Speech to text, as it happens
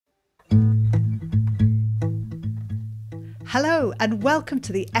Hello and welcome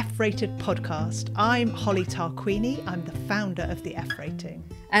to the F-Rated podcast. I'm Holly Tarquini. I'm the founder of the F-Rating.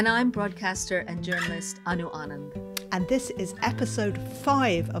 And I'm broadcaster and journalist Anu Anand. And this is episode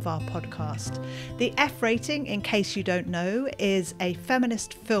 5 of our podcast. The F-Rating, in case you don't know, is a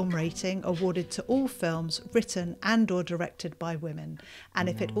feminist film rating awarded to all films written and or directed by women. And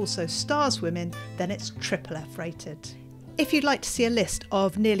if it also stars women, then it's triple F-rated. If you'd like to see a list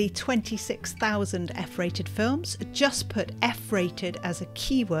of nearly 26,000 F-rated films, just put F-rated as a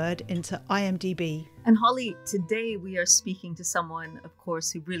keyword into IMDb. And Holly, today we are speaking to someone, of course,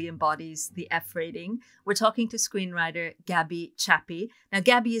 who really embodies the F rating. We're talking to screenwriter Gaby Chiappe. Now,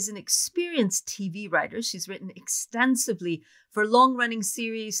 Gaby is an experienced TV writer. She's written extensively for long-running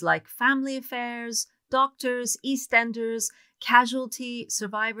series like Family Affairs, Doctors, EastEnders, Casualty,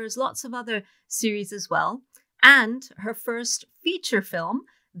 Survivors, lots of other series as well. And her first feature film,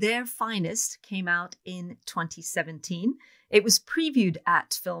 Their Finest, came out in 2017. It was previewed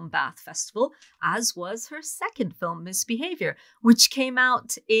at Film Bath Festival, as was her second film, Misbehaviour, which came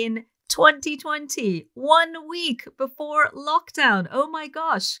out in 2020, 1 week before lockdown. Oh my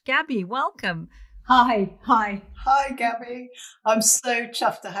gosh, Gaby, welcome. Hi. Hi, Gaby. I'm so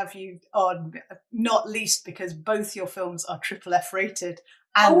chuffed to have you on, not least because both your films are triple F rated.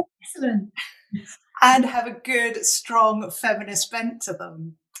 And Excellent. And have a good, strong feminist bent to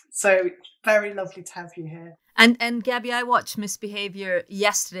them. So very lovely to have you here. And Gaby, I watched Misbehaviour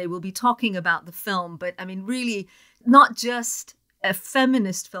yesterday. We'll be talking about the film, but I mean, really not just a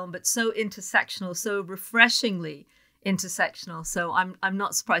feminist film, but so intersectional, so refreshingly intersectional. So I'm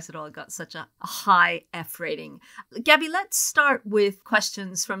not surprised at all it got such a high F rating. Gaby, let's start with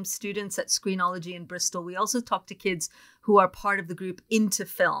questions from students at Screenology in Bristol. We also talked to kids who are part of the group Into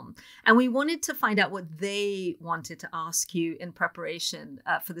Film. And we wanted to find out what they wanted to ask you in preparation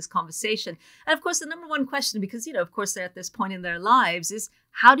for this conversation. And of course, the number one question, because, you know, of course, they're at this point in their lives, is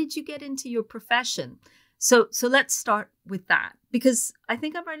how did you get into your profession? So let's start with that, because I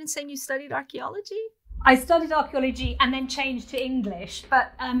think I'm right in saying you studied archaeology? I studied archaeology and then changed to English,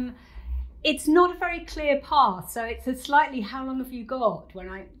 but it's not a very clear path. So it's a slightly, how long have you got when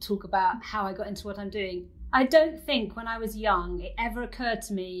I talk about how I got into what I'm doing? I don't think when I was young, it ever occurred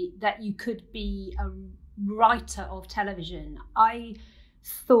to me that you could be a writer of television. I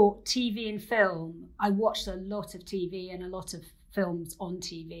thought TV and film, I watched a lot of TV and a lot of films on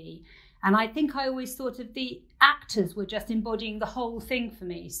TV. And I think I always thought of the actors were just embodying the whole thing for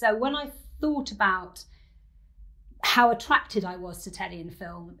me. So when I thought about how attracted I was to telly and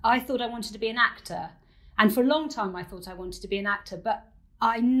film, I thought I wanted to be an actor. And for a long time, I thought I wanted to be an actor. But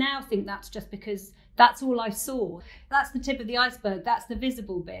I now think that's just because that's all I saw. That's the tip of the iceberg. That's the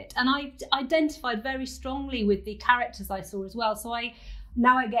visible bit. And I identified very strongly with the characters I saw as well. So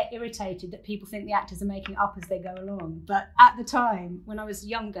now I get irritated that people think the actors are making it up as they go along. But at the time, when I was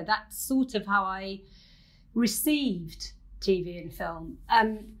younger, that's sort of how I received TV and film.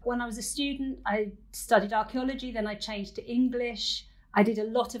 When I was a student, I studied archaeology, then I changed to English. I did a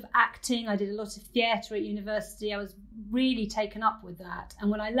lot of acting, I did a lot of theatre at university. I was really taken up with that. And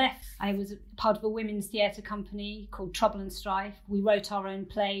when I left, I was part of a women's theatre company called Trouble and Strife. We wrote our own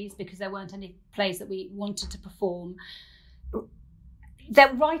plays because there weren't any plays that we wanted to perform.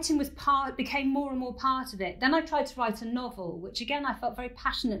 That writing became more and more part of it. Then I tried to write a novel, which again I felt very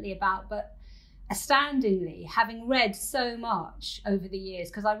passionately about, but astoundingly, having read so much over the years,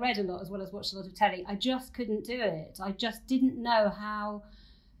 because I read a lot as well as watched a lot of telly, I just couldn't do it. I just didn't know how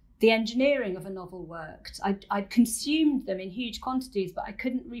the engineering of a novel worked. I'd consumed them in huge quantities, but I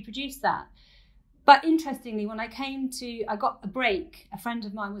couldn't reproduce that. But interestingly, when I got a break. A friend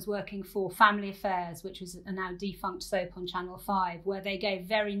of mine was working for Family Affairs, which was a now defunct soap on Channel 5, where they gave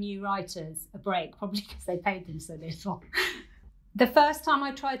very new writers a break, probably because they paid them so little. The first time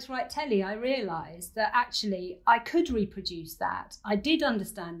I tried to write telly, I realised that actually I could reproduce that. I did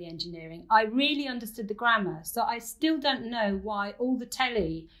understand the engineering. I really understood the grammar. So I still don't know why all the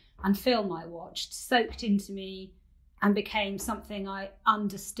telly and film I watched soaked into me and became something I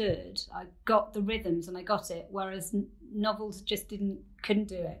understood. I got the rhythms and I got it, whereas novels just couldn't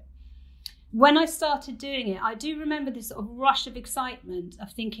do it. When I started doing it, I do remember this sort of rush of excitement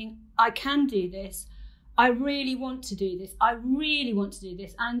of thinking, I can do this. I really want to do this. I really want to do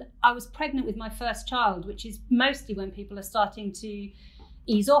this. And I was pregnant with my first child, which is mostly when people are starting to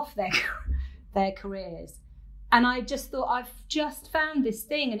ease off their careers. And I just thought, I've just found this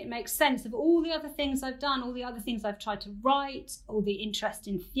thing, and it makes sense of all the other things I've done, all the other things I've tried to write, all the interest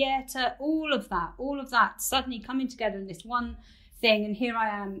in theatre, all of that suddenly coming together in this one thing. And here I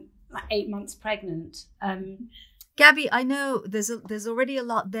am, like 8 months pregnant. Gaby, I know there's already a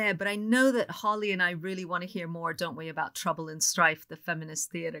lot there, but I know that Holly and I really want to hear more, don't we, about Trouble and Strife, the feminist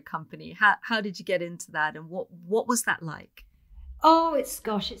theatre company. How did you get into that, and what was that like? Oh, it's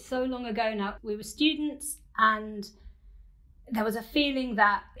so long ago now. We were students, and there was a feeling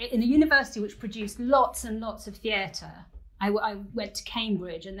that in a university which produced lots and lots of theatre, I went to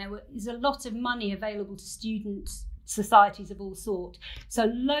Cambridge, and there's a lot of money available to student societies of all sorts. So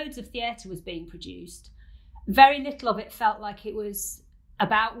loads of theatre was being produced. Very little of it felt like it was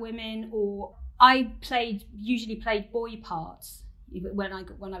about women, or I usually played boy parts when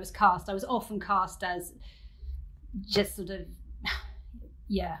I was cast. I was often cast as just sort of,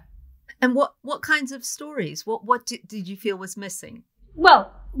 yeah. And what kinds of stories? What did you feel was missing?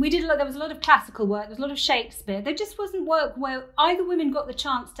 Well, there was a lot of classical work, there was a lot of Shakespeare. There just wasn't work where either women got the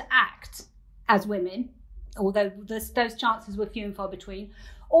chance to act as women, although those chances were few and far between,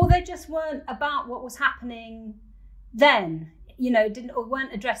 or they just weren't about what was happening then,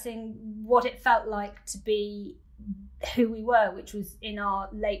 weren't addressing what it felt like to be who we were, which was in our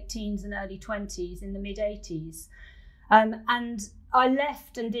late teens and early 20s, in the mid-80s. And I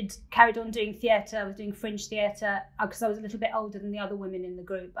left and carried on doing theatre. I was doing fringe theatre because I was a little bit older than the other women in the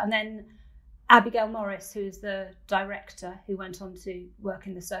group. And then Abigail Morris, who is the director who went on to work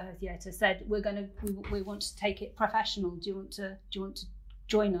in the Soho Theatre, said, we want to take it professional. Do you want to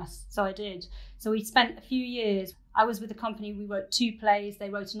join us? So I did. So we spent a few years. I was with the company. We wrote 2 plays. They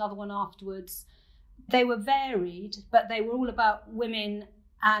wrote another one afterwards. They were varied, but they were all about women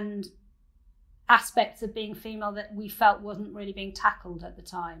and aspects of being female that we felt wasn't really being tackled at the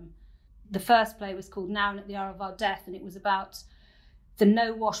time. The first play was called Now and at the Hour of Our Death, and it was about the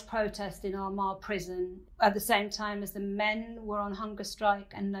no-wash protest in Armagh prison. At the same time as the men were on hunger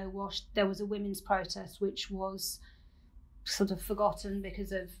strike and no wash, there was a women's protest which was sort of forgotten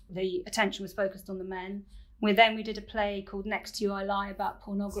because of the attention was focused on the men. We did a play called Next to You I Lie about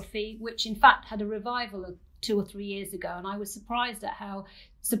pornography, which in fact had a revival 2 or 3 years ago, and I was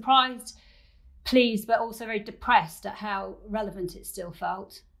pleased, but also very depressed at how relevant it still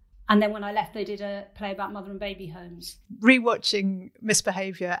felt. And then when I left, they did a play about mother and baby homes. Rewatching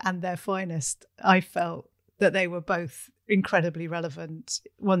Misbehaviour and Their Finest, I felt that they were both incredibly relevant.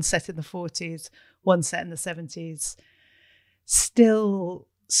 One set in the 40s, one set in the 70s. Still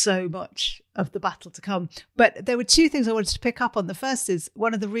so much of the battle to come. But there were 2 things I wanted to pick up on. The first is,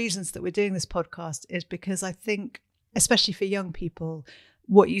 one of the reasons that we're doing this podcast is because I think, especially for young people,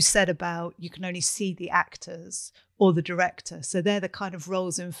 what you said about you can only see the actors or the director. So they're the kind of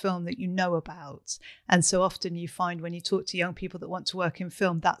roles in film that you know about. And so often you find when you talk to young people that want to work in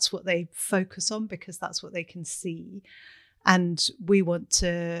film, that's what they focus on because that's what they can see. And we want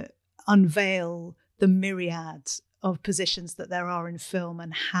to unveil the myriad of positions that there are in film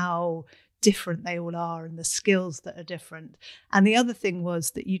and how different they all are and the skills that are different. And the other thing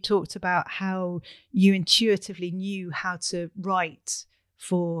was that you talked about how you intuitively knew how to write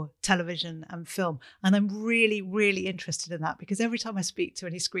for television and film. And I'm really, really interested in that because every time I speak to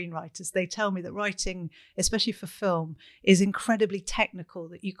any screenwriters, they tell me that writing, especially for film, is incredibly technical,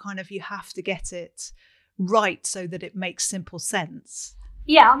 that you have to get it right so that it makes simple sense.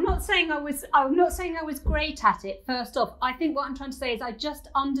 Yeah, I'm not saying I was great at it, first off. I think what I'm trying to say is I just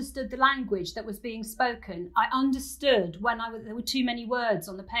understood the language that was being spoken. I understood when there were too many words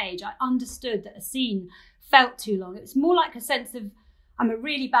on the page. I understood that a scene felt too long. It was more like a sense of, I'm a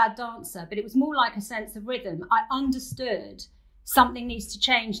really bad dancer, but it was more like a sense of rhythm. I understood something needs to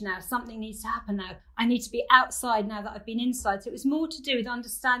change now, something needs to happen now. I need to be outside now that I've been inside. So it was more to do with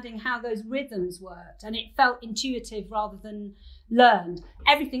understanding how those rhythms worked, and it felt intuitive rather than learned.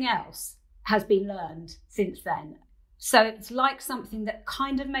 Everything else has been learned since then. So it's like something that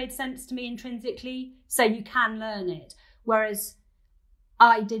kind of made sense to me intrinsically, so you can learn it. Whereas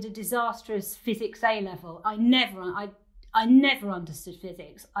I did a disastrous physics A level. I never understood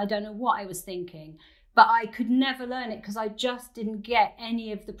physics. I don't know what I was thinking, but I could never learn it because I just didn't get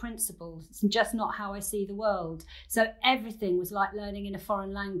any of the principles. It's just not how I see the world. So everything was like learning in a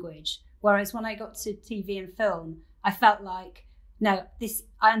foreign language. Whereas when I got to TV and film, I felt like, no,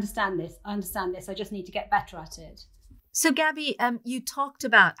 I understand this, I just need to get better at it. So Gaby, you talked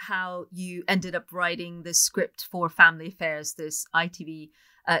about how you ended up writing the script for Family Affairs, this ITV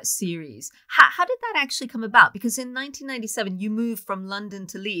series. How did that actually come about? Because in 1997, you moved from London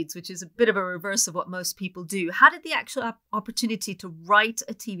to Leeds, which is a bit of a reverse of what most people do. How did the actual opportunity to write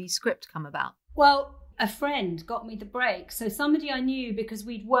a TV script come about? Well, a friend got me the break. So somebody I knew because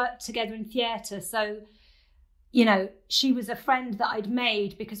we'd worked together in theatre. So, she was a friend that I'd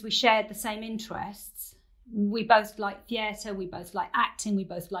made because we shared the same interests. We both like theatre, we both like acting, we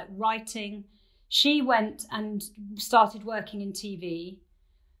both like writing. She went and started working in TV.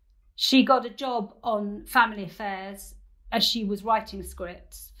 She got a job on Family Affairs as she was writing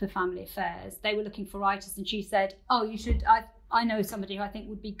scripts for Family Affairs. They were looking for writers, and she said, oh, you should, I know somebody who I think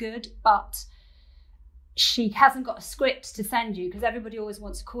would be good, but she hasn't got a script to send you, because everybody always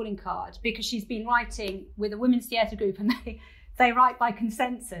wants a calling card, because she's been writing with a women's theatre group, and they write by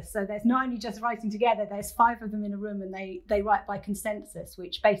consensus. So there's not only just writing together, there's 5 of them in a room, and they write by consensus,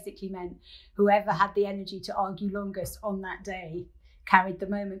 which basically meant whoever had the energy to argue longest on that day carried the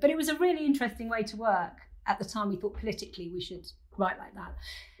moment. But it was a really interesting way to work. At the time, we thought politically we should write like that.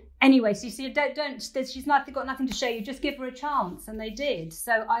 Anyway, so you see, she's got nothing to show you, just give her a chance. And they did.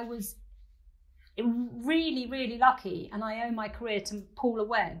 So I was really, really lucky. And I owe my career to Paula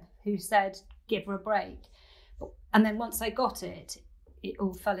Webb, who said, give her a break. And then once I got it, it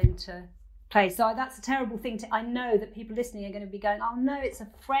all fell into place. So that's a terrible thing I know that people listening are going to be going, oh no, it's a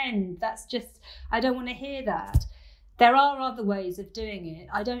friend. That's just, I don't want to hear that. There are other ways of doing it.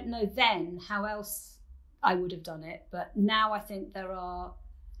 I don't know then how else I would have done it, but now I think there are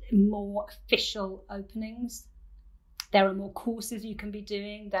more official openings. There are more courses you can be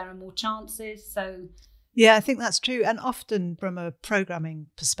doing. There are more chances. So yeah, I think that's true. And often from a programming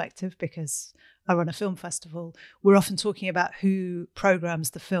perspective, because I run a film festival, we're often talking about who programs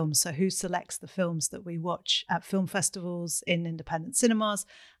the films. So who selects the films that we watch at film festivals, in independent cinemas,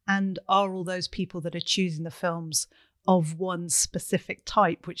 and are all those people that are choosing the films of one specific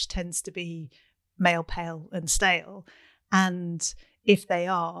type, which tends to be male, pale and stale. And if they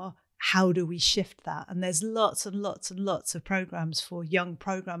are, how do we shift that? And there's lots and lots and lots of programs for young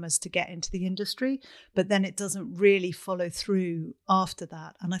programmers to get into the industry, but then it doesn't really follow through after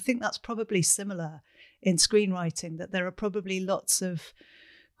that. And I think that's probably similar in screenwriting, that there are probably lots of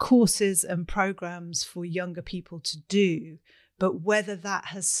courses and programs for younger people to do, but whether that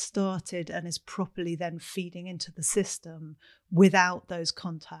has started and is properly then feeding into the system without those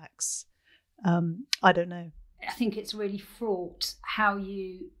contacts, I don't know. I think it's really fraught how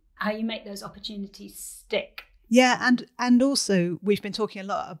you make those opportunities stick. Yeah, and also we've been talking a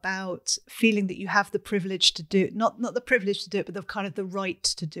lot about feeling that you have the privilege to do it, not the privilege to do it, but the kind of the right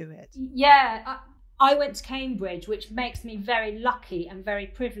to do it. Yeah, I went to Cambridge, which makes me very lucky and very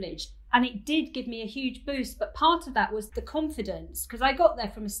privileged. And it did give me a huge boost, but part of that was the confidence, because I got there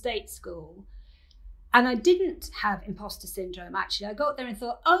from a state school. And I didn't have imposter syndrome, actually. I got there and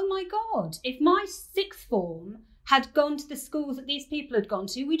thought, oh my God, if my sixth form had gone to the schools that these people had gone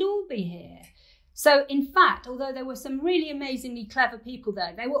to, we'd all be here. So in fact, although there were some really amazingly clever people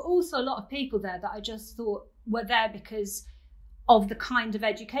there were also a lot of people there that I just thought were there because of the kind of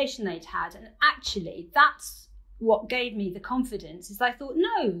education they'd had. And actually, that's what gave me the confidence, is I thought,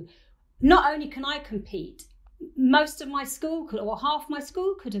 no, not only can I compete, most of my school or half my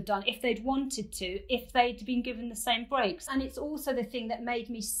school could have done if they'd wanted to, if they'd been given the same breaks. And it's also the thing that made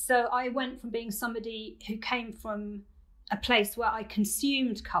me I went from being somebody who came from a place where I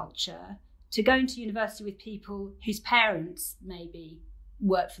consumed culture to going to university with people whose parents maybe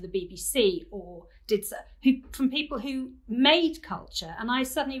worked for the BBC or from people who made culture. And I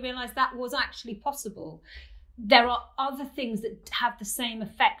suddenly realised that was actually possible. There are other things that have the same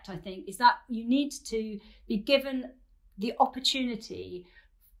effect, I think, is that you need to be given the opportunity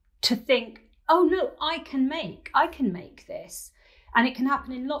to think, oh no, I can make this. And it can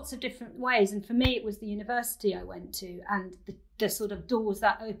happen in lots of different ways. And for me, it was the university I went to and the sort of doors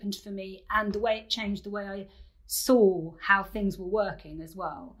that opened for me and the way it changed the way I saw how things were working as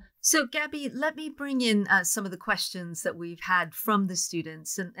well. So, Gaby, let me bring in some of the questions that we've had from the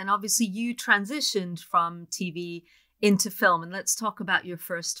students. And obviously, you transitioned from TV into film. And let's talk about your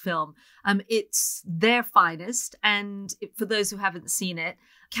first film. It's Their Finest. And for those who haven't seen it,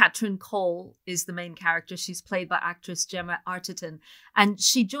 Katrin Cole is the main character. She's played by actress Gemma Arterton. And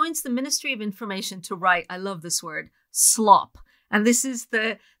she joins the Ministry of Information to write, I love this word, slop. And this is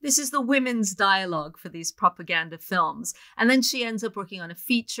the women's dialogue for these propaganda films. And then she ends up working on a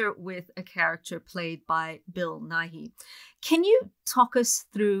feature with a character played by Bill Nighy. Can you talk us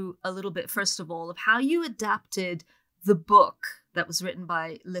through a little bit, first of all, of how you adapted the book that was written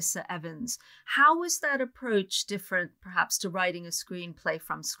by Lissa Evans? How was that approach different, perhaps, to writing a screenplay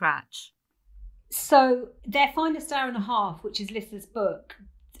from scratch? So Their Finest Hour and a Half, which is Lissa's book,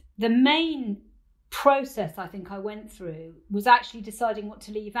 the main process I think I went through was actually deciding what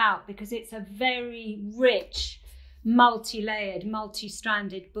to leave out, because it's a very rich, multi-layered,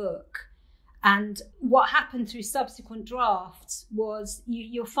 multi-stranded book. And what happened through subsequent drafts was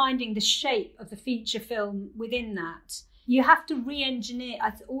you're finding the shape of the feature film within that. You have to re-engineer.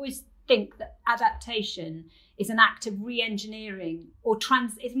 I always think that adaptation is an act of re-engineering, or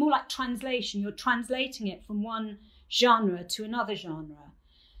it's more like translation. You're translating it from one genre to another genre.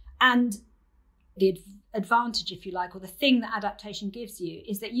 And the advantage, if you like, or the thing that adaptation gives you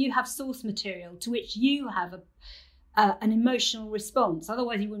is that you have source material to which you have an emotional response.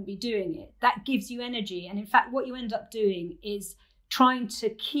 Otherwise, you wouldn't be doing it. That gives you energy. And in fact, what you end up doing is trying to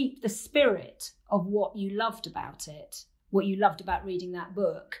keep the spirit of what you loved about it, what you loved about reading that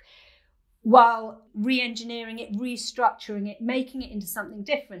book, while re-engineering it, restructuring it, making it into something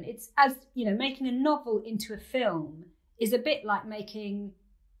different. It's, as you know, making a novel into a film is a bit like making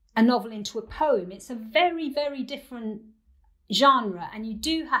a novel into a poem. It's a very, very different genre, and you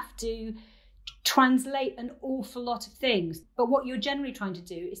do have to translate an awful lot of things. But what you're generally trying to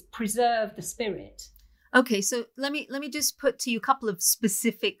do is preserve the spirit. Okay, so let me just put to you a couple of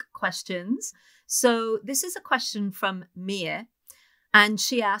specific questions. So this is a question from Mia, and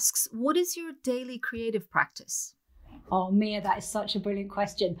she asks, what is your daily creative practice? Oh, Mia, that is such a brilliant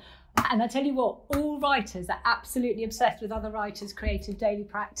question. And I tell you what, all writers are absolutely obsessed with other writers' creative daily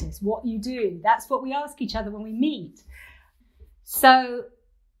practice. What you do, that's what we ask each other when we meet. So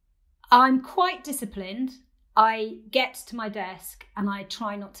I'm quite disciplined. I get to my desk and I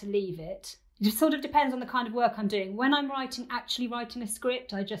try not to leave it. It sort of depends on the kind of work I'm doing. When I'm actually writing a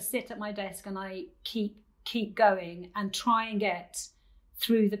script, I just sit at my desk and I keep going and try and get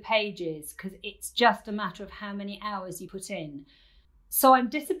through the pages, because it's just a matter of how many hours you put in. So I'm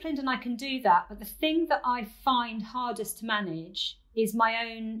disciplined and I can do that. But the thing that I find hardest to manage is my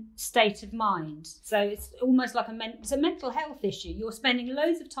own state of mind. So it's almost like it's a mental health issue. You're spending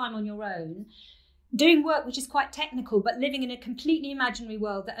loads of time on your own, doing work which is quite technical, but living in a completely imaginary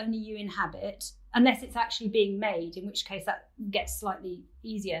world that only you inhabit, unless it's actually being made, in which case that gets slightly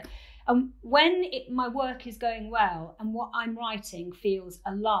easier. And when my work is going well and what I'm writing feels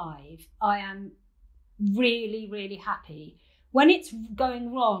alive, I am really, really happy. When it's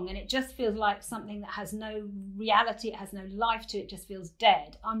going wrong and it just feels like something that has no reality, it has no life to it, just feels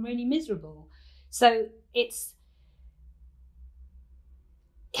dead, I'm really miserable. So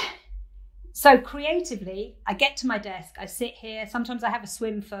creatively, I get to my desk, I sit here. Sometimes I have a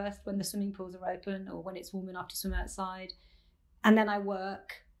swim first when the swimming pools are open or when it's warm enough to swim outside. And then I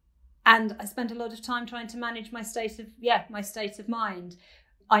work. And I spend a lot of time trying to manage my state of mind.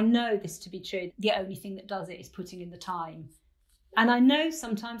 I know this to be true. The only thing that does it is putting in the time. And I know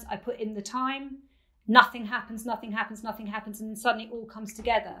sometimes I put in the time, nothing happens, and then suddenly it all comes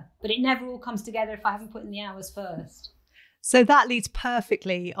together. But it never all comes together if I haven't put in the hours first. So that leads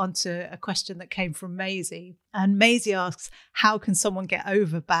perfectly onto a question that came from Maisie. And Maisie asks, how can someone get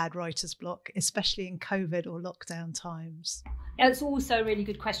over bad writer's block, especially in COVID or lockdown times? It's also a really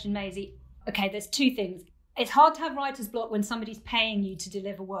good question, Maisie. Okay, there's two things. It's hard to have writer's block when somebody's paying you to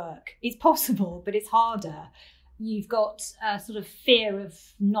deliver work. It's possible, but it's harder. You've got a sort of fear of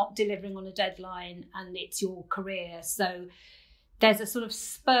not delivering on a deadline and it's your career. So there's a sort of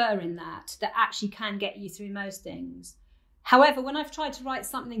spur in that actually can get you through most things. However, when I've tried to write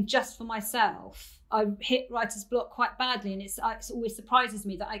something just for myself, I hit writer's block quite badly, and it always surprises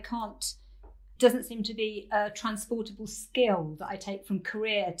me that doesn't seem to be a transportable skill that I take from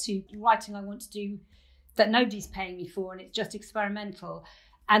career to writing I want to do that nobody's paying me for, and it's just experimental.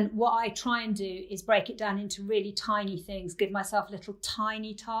 And what I try and do is break it down into really tiny things, give myself little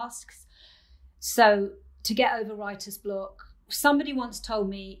tiny tasks. So to get over writer's block, somebody once told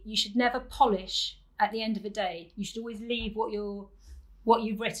me you should never polish at the end of a day. You should always leave what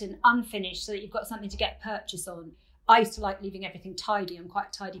you've written unfinished so that you've got something to get purchase on. I used to like leaving everything tidy. I'm quite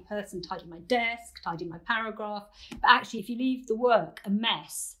a tidy person, tidy my desk, tidy my paragraph. But actually, if you leave the work a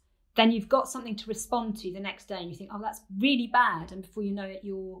mess, then you've got something to respond to the next day and you think, oh, that's really bad. And before you know it,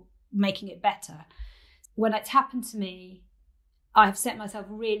 you're making it better. When it's happened to me, I've set myself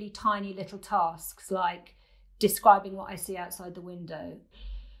really tiny little tasks, like describing what I see outside the window.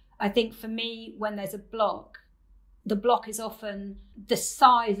 I think for me, when there's a block, the block is often the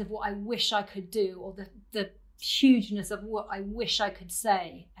size of what I wish I could do, or the hugeness of what I wish I could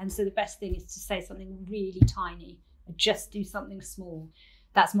say. And so the best thing is to say something really tiny, or just do something small.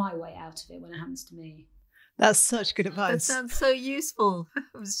 That's my way out of it when it happens to me. That's such good advice. That sounds so useful.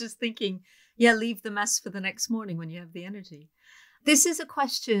 I was just thinking, leave the mess for the next morning when you have the energy. This is a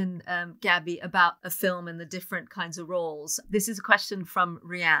question, Gaby, about a film and the different kinds of roles. This is a question from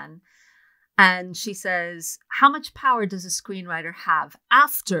Rianne. And she says, how much power does a screenwriter have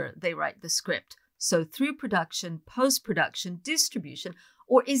after they write the script? So through production, post-production, distribution,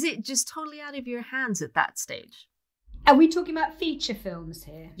 or is it just totally out of your hands at that stage? Are we talking about feature films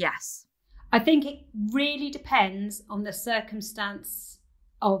here? Yes. I think it really depends on the circumstance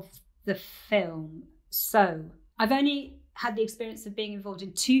of the film. So I've only had the experience of being involved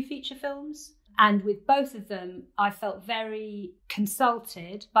in 2 feature films. And with both of them, I felt very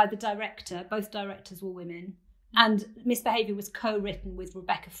consulted by the director. Both directors were women. And Misbehaviour was co-written with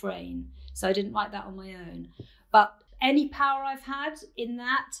Rebecca Frayne. So I didn't write that on my own. But any power I've had in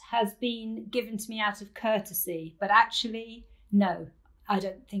that has been given to me out of courtesy. But actually, no, I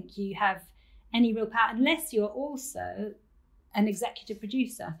don't think you have any real power unless you're also an executive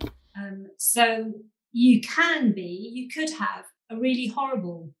producer. So you could have a really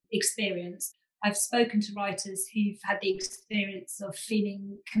horrible experience. I've spoken to writers who've had the experience of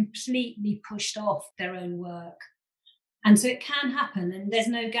feeling completely pushed off their own work. And so it can happen, and there's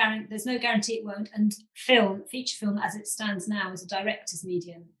no guarantee it won't. And feature film as it stands now as a director's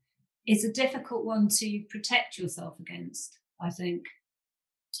medium, is a difficult one to protect yourself against, I think.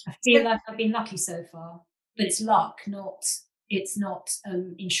 I feel like I've been lucky so far, but it's luck, it's not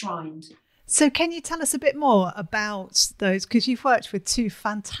enshrined. So can you tell us a bit more about those? Because you've worked with 2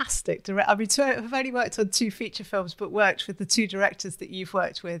 fantastic directors. I mean, I've only worked on 2 feature films, but worked with the 2 directors that you've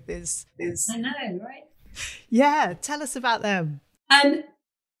worked with is... I know, right? Yeah, tell us about them.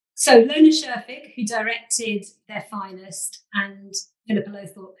 So Lone Scherfig, who directed Their Finest, and Philippa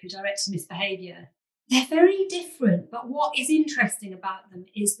Lowthorpe, who directed Misbehaviour. They're very different, but what is interesting about them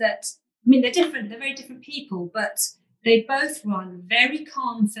is that, I mean, they're different, they're very different people, but they both run very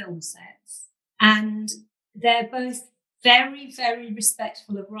calm film sets, and they're both very, very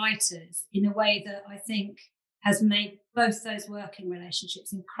respectful of writers in a way that I think has made both those working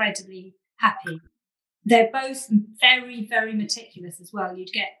relationships incredibly happy. They're both very, very meticulous as well.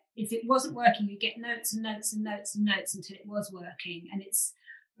 You'd get, if it wasn't working, you'd get notes and notes and notes and notes until it was working.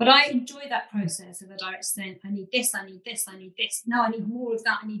 But I enjoy that process of a director saying, I need this, I need this, I need this. No, I need more of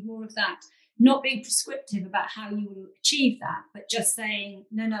that, I need more of that. Not being prescriptive about how you will achieve that, but just saying,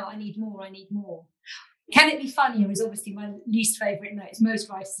 no, I need more, I need more. Can it be funnier is obviously my least favourite note. It's most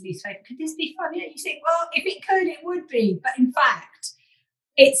writers' least favourite. Could this be funnier? You think, well, if it could, it would be. But in fact,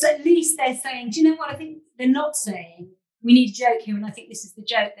 it's at least they're saying, do you know what? I think they're not saying, we need a joke here, and I think this is the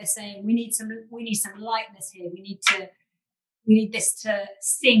joke. They're saying, we need some lightness here. We need this to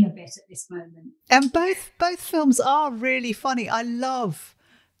sing a bit at this moment. And both films are really funny. I love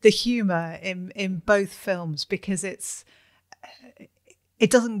the humour in both films because it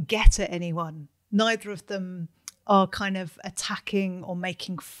doesn't get at anyone. Neither of them are kind of attacking or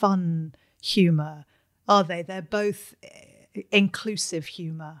making fun humour, are they? They're both inclusive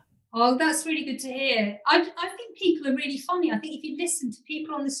humour. Oh, that's really good to hear. I think people are really funny. I think if you listen to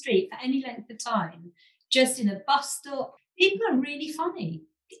people on the street for any length of time, just in a bus stop, people are really funny.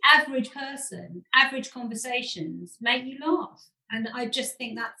 The average person, average conversations make you laugh. And I just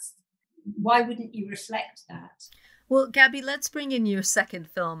think why wouldn't you reflect that? Well, Gaby, let's bring in your second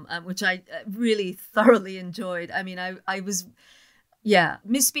film, which I really thoroughly enjoyed. I mean,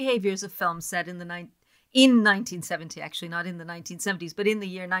 Misbehaviour is a film set in 1970, actually, not in the 1970s, but in the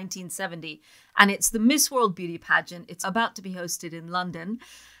year 1970. And it's the Miss World beauty pageant. It's about to be hosted in London.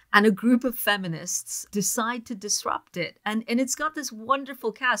 And a group of feminists decide to disrupt it. And it's got this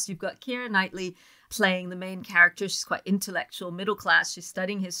wonderful cast. You've got Keira Knightley playing the main character. She's quite intellectual, middle class. She's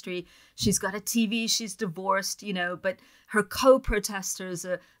studying history. She's got a TV. She's divorced, but her co-protesters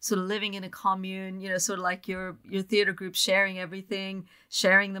are sort of living in a commune, sort of like your theater group, sharing everything,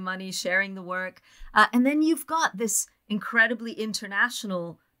 sharing the money, sharing the work. And then you've got this incredibly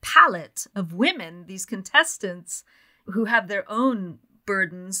international palette of women, these contestants who have their own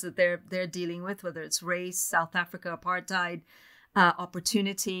burdens that they're dealing with, whether it's race, South Africa, apartheid,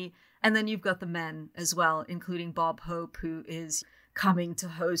 opportunity. And then you've got the men as well, including Bob Hope, who is coming to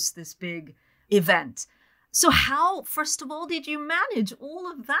host this big event. So how, first of all, did you manage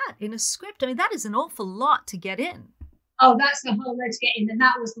all of that in a script? I mean, that is an awful lot to get in. Oh, that's the whole load to get in. And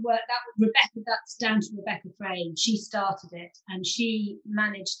that was the work. That's down to Rebecca Frayne. She started it and she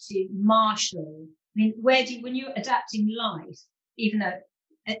managed to marshal. I mean, when you're adapting life, even though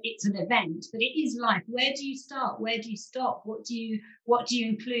it's an event, but it is life. Where do you start? Where do you stop? What do you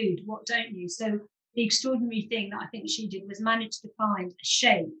include? What don't you? So the extraordinary thing that I think she did was manage to find a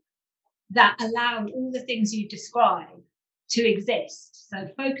shape that allowed all the things you described to exist. So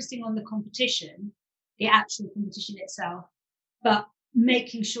focusing on the competition, the actual competition itself, but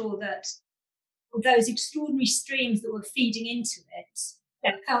making sure that those extraordinary streams that were feeding into it,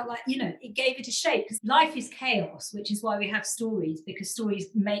 it felt like, it gave it a shape. Because life is chaos, which is why we have stories, because stories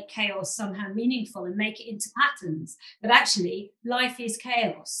make chaos somehow meaningful and make it into patterns. But actually, life is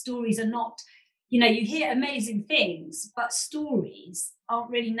chaos. Stories are not, you hear amazing things, but stories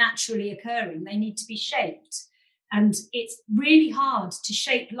aren't really naturally occurring. They need to be shaped. And it's really hard to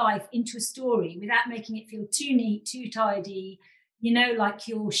shape life into a story without making it feel too neat, too tidy, you know, like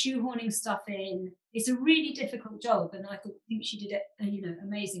you're shoehorning stuff in. It's a really difficult job. And I think she did it, you know,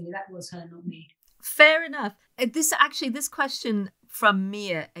 amazingly. That was her, not me. Fair enough. This question from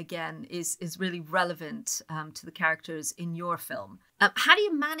Mia again is really relevant to the characters in your film. How do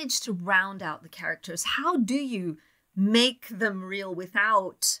you manage to round out the characters? How do you make them real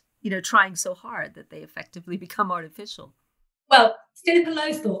without, you know, trying so hard that they effectively become artificial? Well, Philippa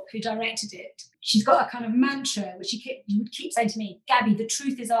Lowthorpe, who directed it, she's got a kind of mantra which she would keep saying to me, Gaby, the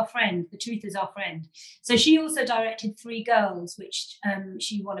truth is our friend. The truth is our friend. So she also directed Three Girls, which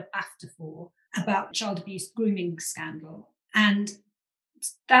she won a BAFTA for, about child abuse grooming scandal. And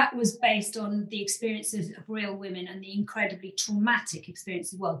that was based on the experiences of real women and the incredibly traumatic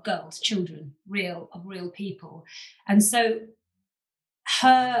experiences, well, girls, children, of real people. And so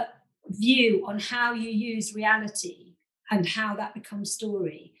her view on how you use reality and how that becomes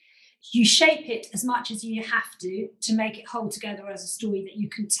story, you shape it as much as you have to make it hold together as a story that you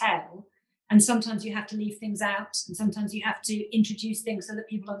can tell. And sometimes you have to leave things out, and sometimes you have to introduce things so that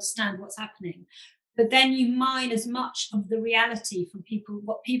people understand what's happening. But then you mine as much of the reality from people,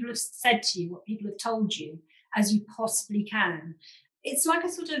 what people have said to you, what people have told you, as you possibly can. It's like a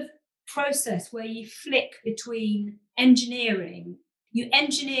sort of process where you flick between engineering. You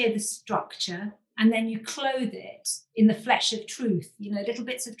engineer the structure and then you clothe it in the flesh of truth, you know, little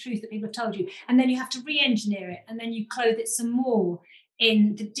bits of truth that people have told you. And then you have to re-engineer it, and then you clothe it some more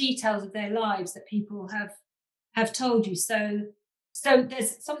in the details of their lives that people have told you. So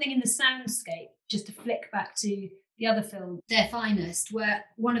there's something in the soundscape, just to flick back to the other film, Their Finest, where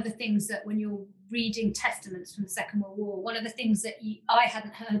one of the things that when you're reading testaments from the Second World War, one of the things that I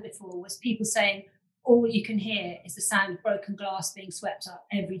hadn't heard before was people saying, all you can hear is the sound of broken glass being swept up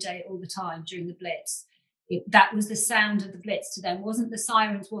every day, all the time during the Blitz. That was the sound of the Blitz to them. It wasn't the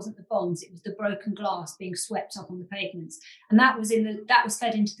sirens, wasn't the bombs. It was the broken glass being swept up on the pavements. And that was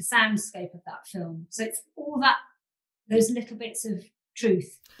fed into the soundscape of that film. So it's all that, those little bits of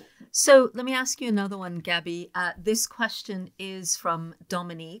truth. So let me ask you another one, Gaby. This question is from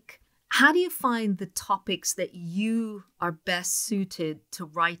Dominique. How do you find the topics that you are best suited to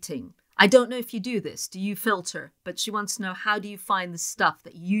writing? I don't know if you do this. Do you filter? But she wants to know, how do you find the stuff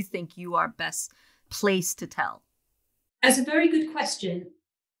that you think you are best placed to tell? That's a very good question.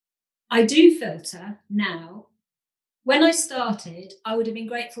 I do filter now. When I started, I would have been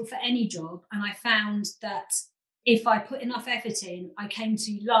grateful for any job. And I found that if I put enough effort in, I came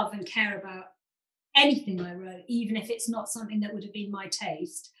to love and care about anything I wrote, even if it's not something that would have been my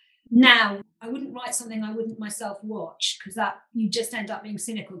taste. Now, I wouldn't write something I wouldn't myself watch, because that you just end up being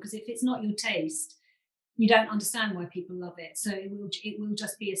cynical, because if it's not your taste, you don't understand why people love it. So it will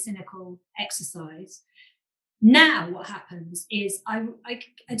just be a cynical exercise. Now what happens is I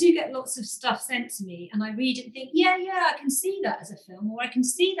do get lots of stuff sent to me, and I read it and think, yeah, I can see that as a film, or I can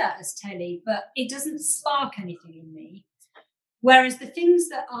see that as telly, but it doesn't spark anything in me. Whereas the things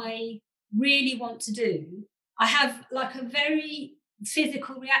that I really want to do, I have like a very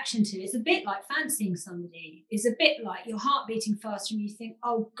physical reaction to. It's a bit like fancying somebody. It's a bit like your heart beating faster and you think,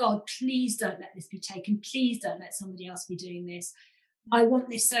 oh God, please don't let this be taken. Please don't let somebody else be doing this. I want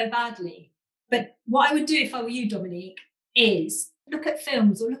this so badly. But what I would do if I were you, Dominique, is look at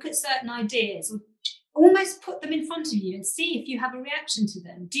films or look at certain ideas, or almost put them in front of you and see if you have a reaction to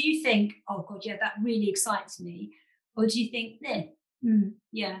them. Do you think, oh God, yeah, that really excites me? Or do you think,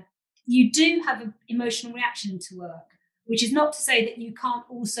 yeah. You do have an emotional reaction to work, which is not to say that you can't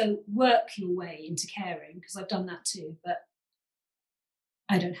also work your way into caring, because I've done that too, but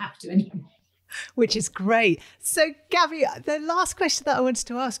I don't have to anymore. Which is great. So, Gaby, the last question that I wanted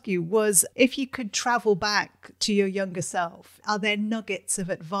to ask you was, if you could travel back to your younger self, are there nuggets of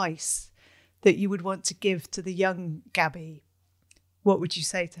advice that you would want to give to the young Gaby? What would you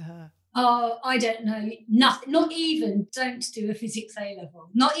say to her? Oh, I don't know. Nothing. Not even don't do a physics A level.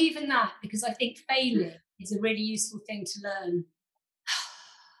 Not even that, because I think failing is a really useful thing to learn.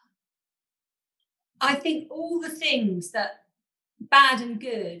 I think all the things that bad and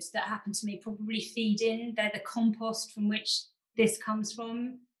good that happen to me probably feed in. They're the compost from which this comes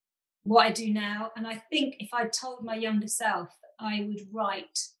from, what I do now. And I think if I told my younger self that I would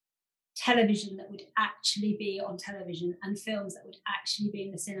write television that would actually be on television and films that would actually be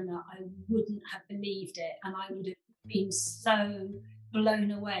in the cinema, I wouldn't have believed it. And I would have been so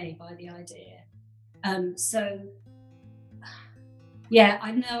blown away by the idea. I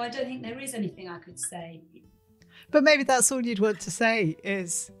don't think there is anything I could say. But maybe that's all you'd want to say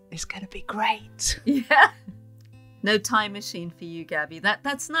is, it's going to be great. Yeah. No time machine for you, Gaby.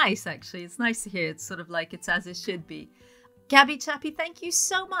 That's nice, actually. It's nice to hear. It's sort of like it's as it should be. Gaby Chiappe, thank you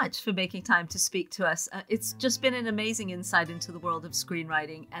so much for making time to speak to us. It's just been an amazing insight into the world of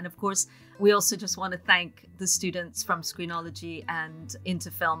screenwriting. And of course, we also just want to thank the students from Screenology and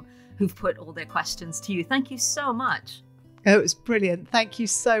Into Film who've put all their questions to you. Thank you so much. Oh, it was brilliant. Thank you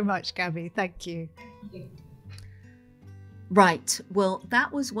so much, Gaby. Thank you. Thank you. Right. Well,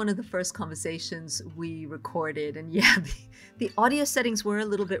 that was one of the first conversations we recorded. And yeah, the audio settings were a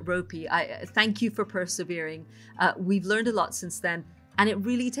little bit ropey. I thank you for persevering. We've learned a lot since then. And it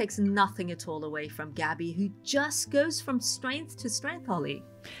really takes nothing at all away from Gaby, who just goes from strength to strength, Holly.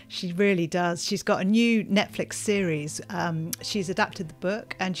 She really does. She's got a new Netflix series. She's adapted the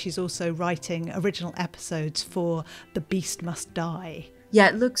book and she's also writing original episodes for The Beast Must Die. Yeah,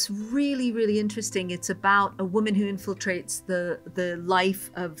 it looks really, really interesting. It's about a woman who infiltrates the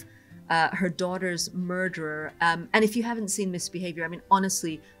life of her daughter's murderer. And if you haven't seen Misbehaviour, I mean,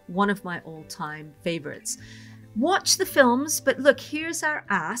 honestly, one of my all-time favorites. Watch the films, but look, here's our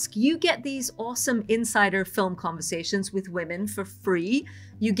ask. You get these awesome insider film conversations with women for free.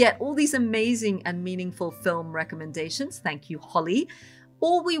 You get all these amazing and meaningful film recommendations. Thank you, Holly.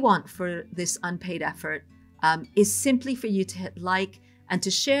 All we want for this unpaid effort is simply for you to hit like and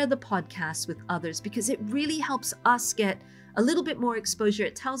to share the podcast with others, because it really helps us get a little bit more exposure.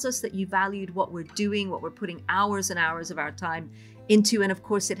 It tells us that you valued what we're doing, what we're putting hours and hours of our time into. And of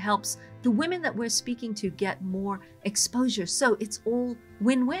course, it helps the women that we're speaking to get more exposure. So it's all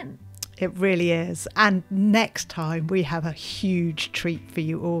win-win. It really is. And next time we have a huge treat for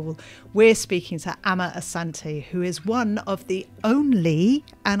you all. We're speaking to Amma Asante, who is one of the only,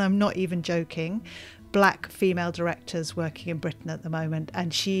 and I'm not even joking, Black female directors working in Britain at the moment.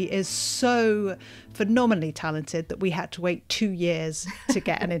 And she is so phenomenally talented that we had to wait 2 years to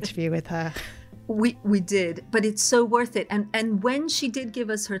get an interview with her. We did, but it's so worth it. And when she did give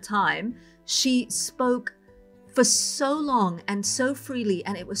us her time, she spoke for so long and so freely,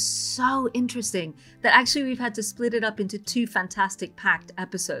 and it was so interesting that actually we've had to split it up into 2 fantastic packed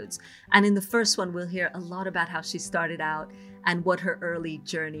episodes. And in the first one, we'll hear a lot about how she started out and what her early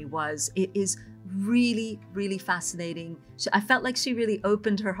journey was. It is really, really fascinating. I felt like she really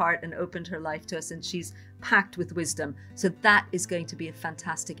opened her heart and opened her life to us, and she's packed with wisdom. So that is going to be a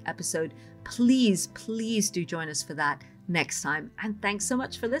fantastic episode. Please, please do join us for that next time. And thanks so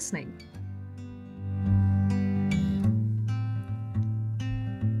much for listening.